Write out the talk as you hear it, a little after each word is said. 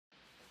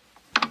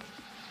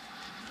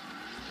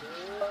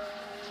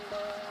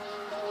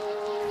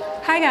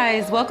Hi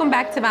guys, welcome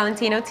back to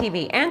Valentino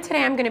TV, and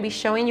today I'm going to be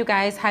showing you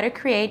guys how to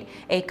create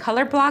a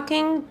color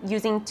blocking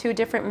using two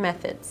different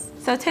methods.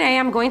 So today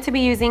I'm going to be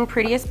using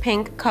Prettiest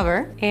Pink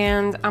cover,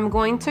 and I'm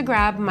going to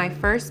grab my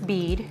first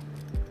bead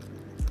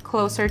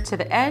closer to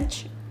the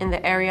edge in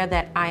the area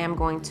that I am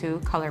going to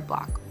color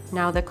block.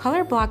 Now the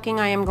color blocking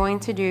I am going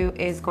to do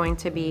is going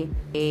to be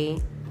a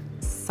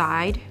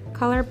side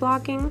color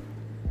blocking.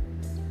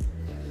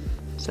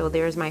 So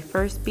there's my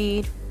first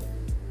bead.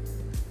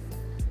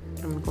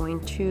 I'm going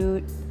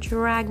to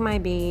drag my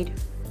bead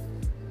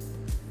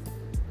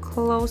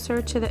closer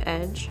to the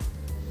edge.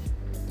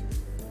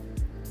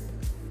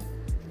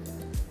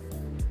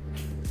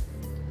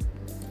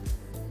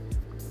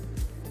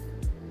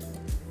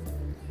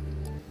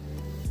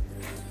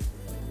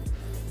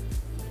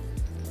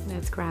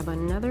 Let's grab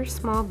another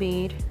small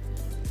bead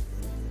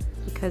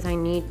because I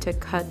need to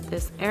cut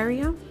this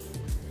area.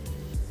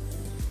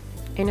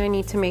 And I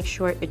need to make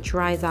sure it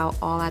dries out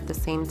all at the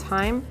same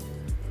time.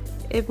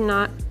 If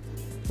not,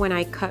 when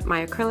I cut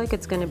my acrylic,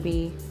 it's going to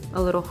be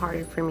a little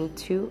harder for me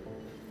to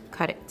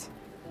cut it.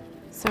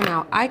 So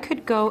now I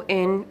could go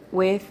in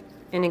with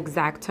an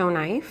X-Acto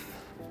knife.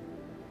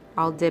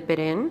 I'll dip it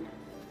in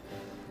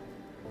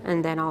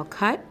and then I'll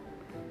cut.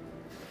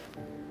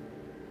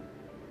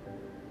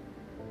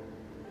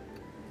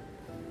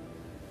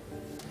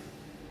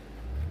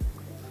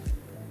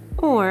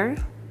 Or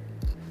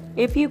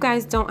if you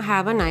guys don't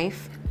have a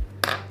knife,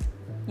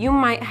 you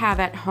might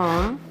have at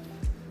home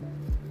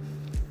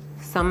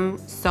some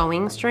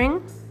sewing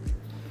string.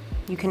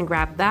 You can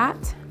grab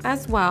that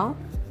as well.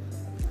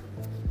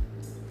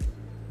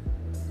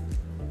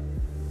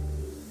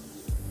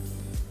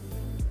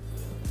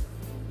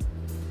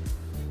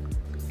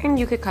 And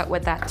you could cut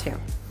with that too.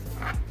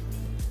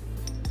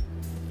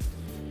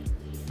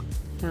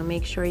 Now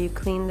make sure you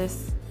clean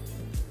this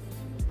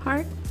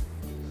part.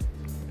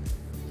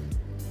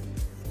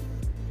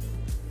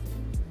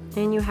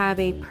 And you have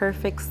a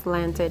perfect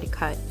slanted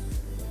cut.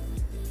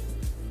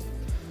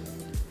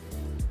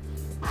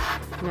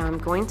 Now I'm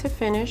going to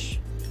finish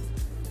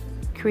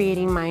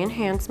creating my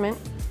enhancement.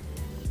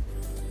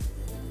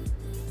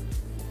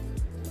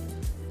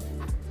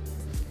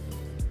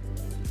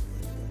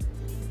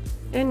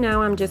 And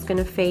now I'm just going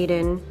to fade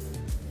in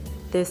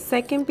this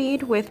second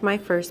bead with my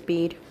first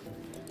bead.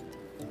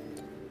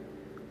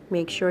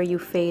 Make sure you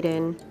fade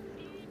in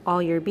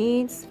all your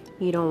beads.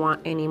 You don't want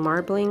any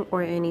marbling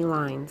or any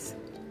lines.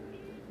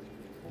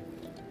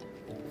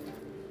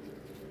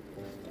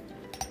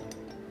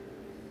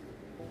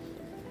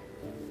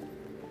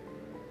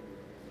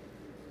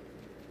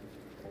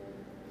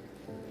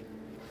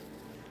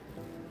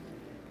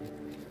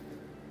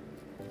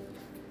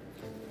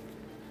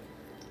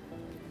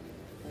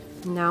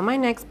 Now my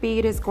next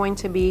bead is going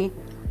to be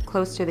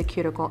close to the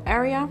cuticle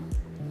area.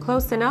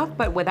 Close enough,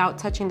 but without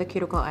touching the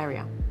cuticle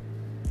area.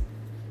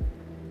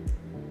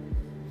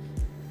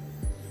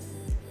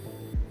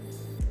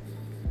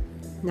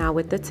 Now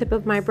with the tip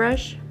of my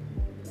brush,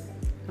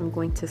 I'm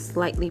going to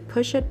slightly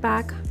push it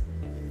back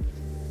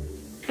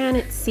and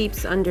it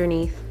seeps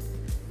underneath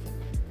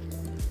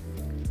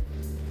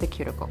the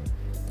cuticle.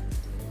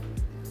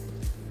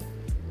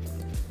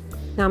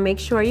 Now make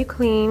sure you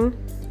clean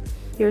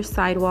your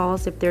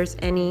sidewalls if there's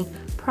any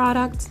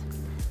product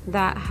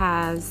that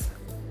has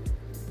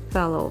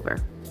fell over.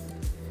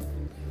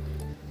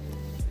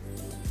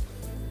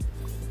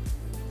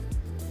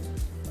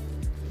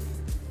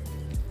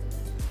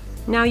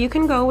 Now you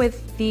can go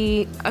with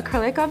the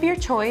acrylic of your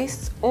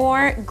choice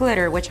or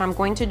glitter, which I'm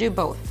going to do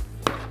both.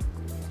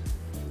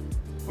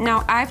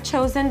 Now I've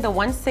chosen the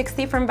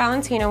 160 from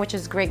Valentino, which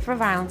is great for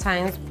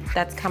Valentine's.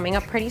 That's coming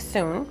up pretty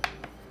soon.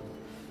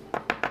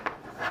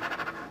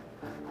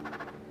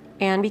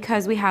 And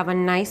because we have a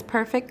nice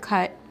perfect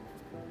cut,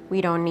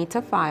 we don't need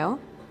to file,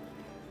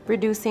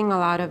 reducing a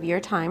lot of your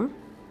time.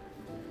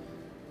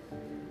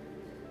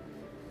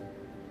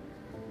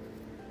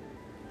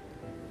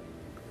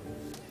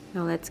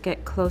 Now let's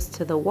get close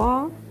to the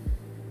wall.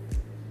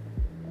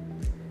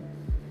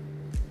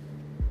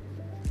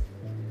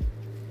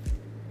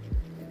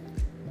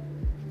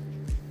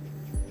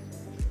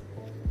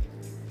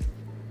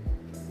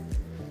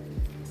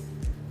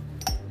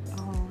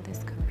 Oh,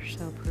 this color's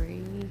so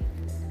pretty.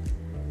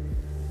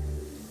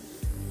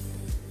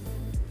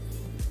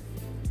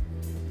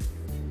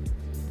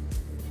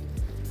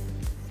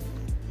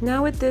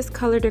 Now with this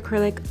colored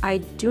acrylic, I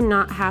do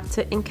not have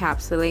to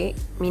encapsulate,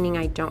 meaning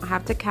I don't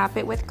have to cap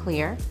it with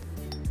clear.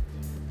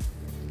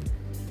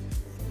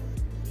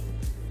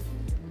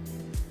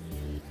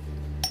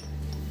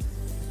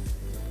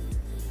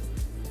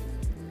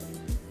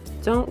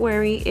 Don't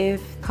worry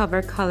if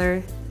cover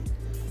color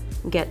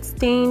gets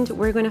stained.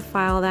 We're going to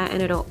file that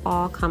and it'll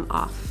all come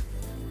off.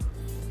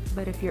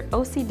 But if your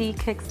OCD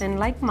kicks in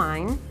like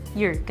mine,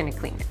 you're going to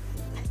clean it.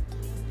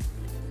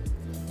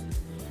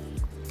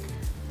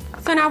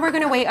 So now we're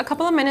gonna wait a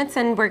couple of minutes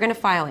and we're gonna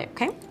file it,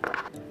 okay?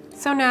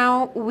 So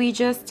now we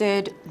just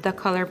did the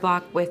color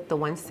block with the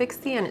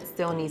 160 and it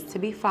still needs to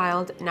be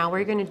filed. Now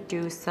we're gonna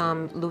do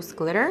some loose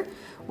glitter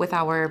with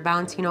our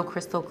Valentino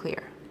Crystal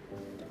Clear.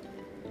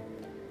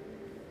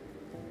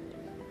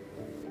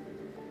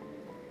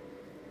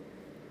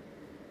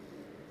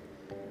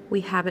 We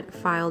haven't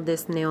filed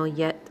this nail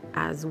yet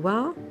as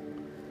well.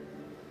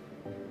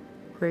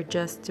 We're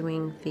just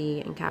doing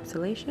the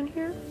encapsulation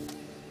here.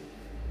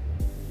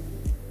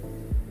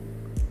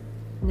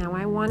 Now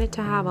I want it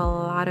to have a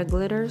lot of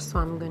glitter, so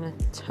I'm gonna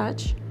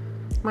touch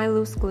my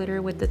loose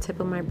glitter with the tip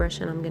of my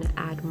brush and I'm gonna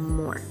add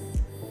more.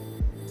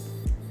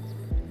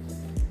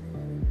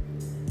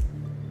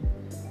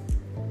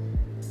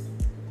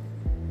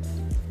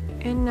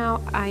 And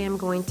now I am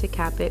going to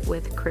cap it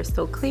with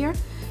crystal clear.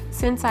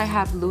 Since I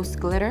have loose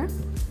glitter,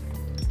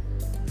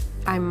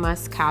 I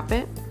must cap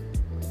it.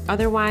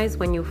 Otherwise,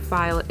 when you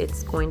file,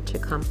 it's going to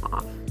come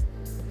off.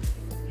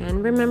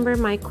 And remember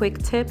my quick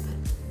tip,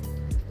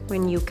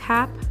 when you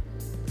cap,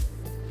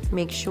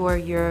 make sure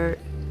your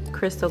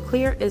crystal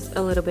clear is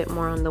a little bit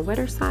more on the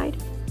wetter side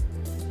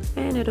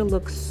and it'll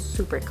look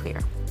super clear.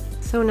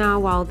 So now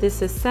while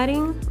this is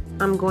setting,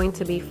 I'm going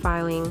to be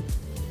filing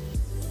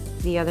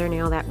the other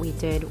nail that we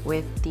did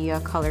with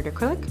the colored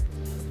acrylic.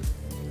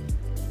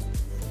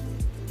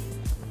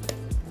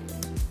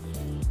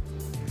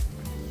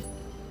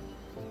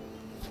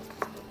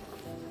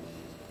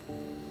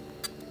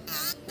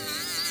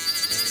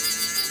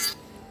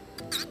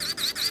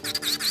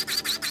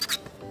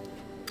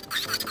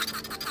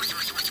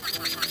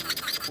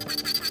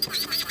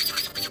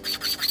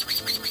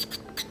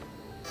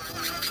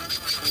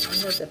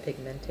 Sometimes the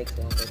pigment takes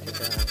longer to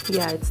dry.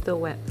 Yeah, it's still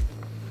wet.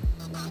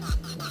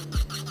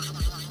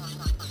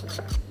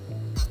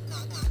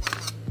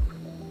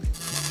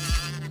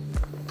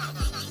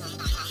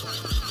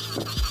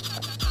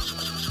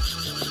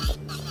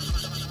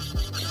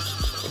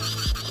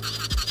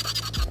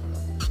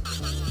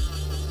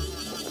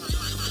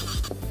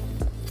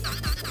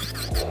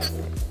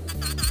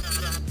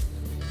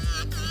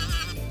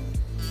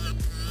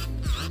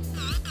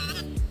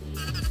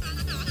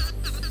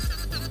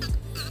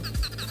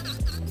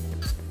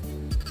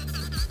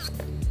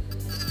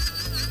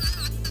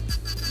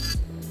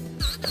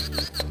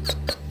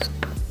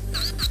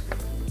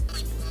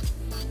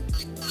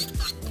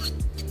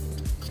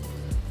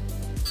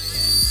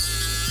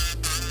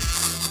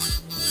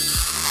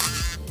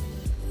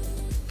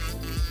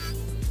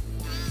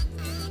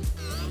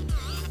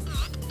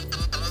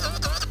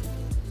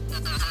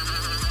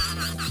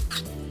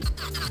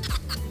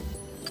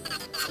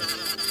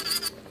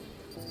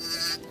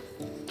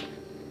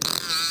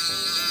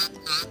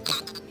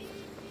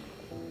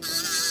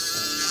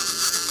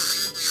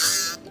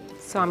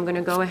 So I'm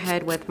gonna go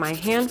ahead with my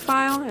hand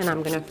file and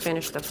I'm gonna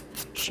finish the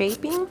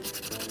shaping.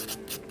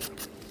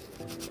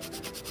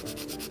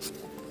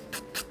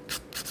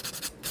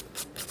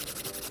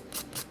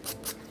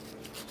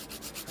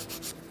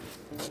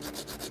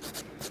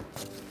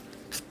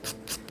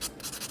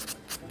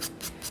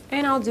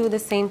 And I'll do the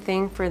same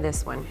thing for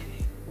this one.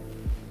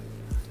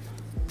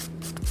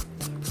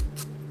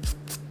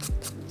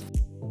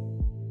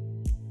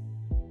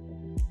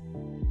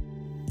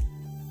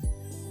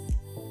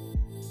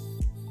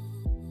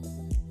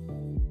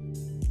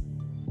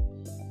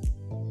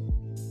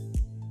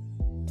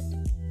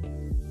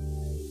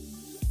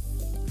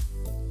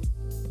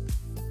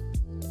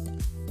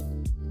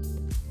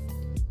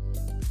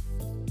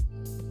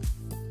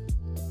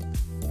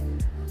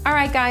 All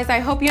right guys, I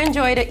hope you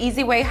enjoyed an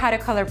easy way how to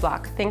color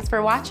block. Thanks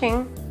for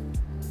watching.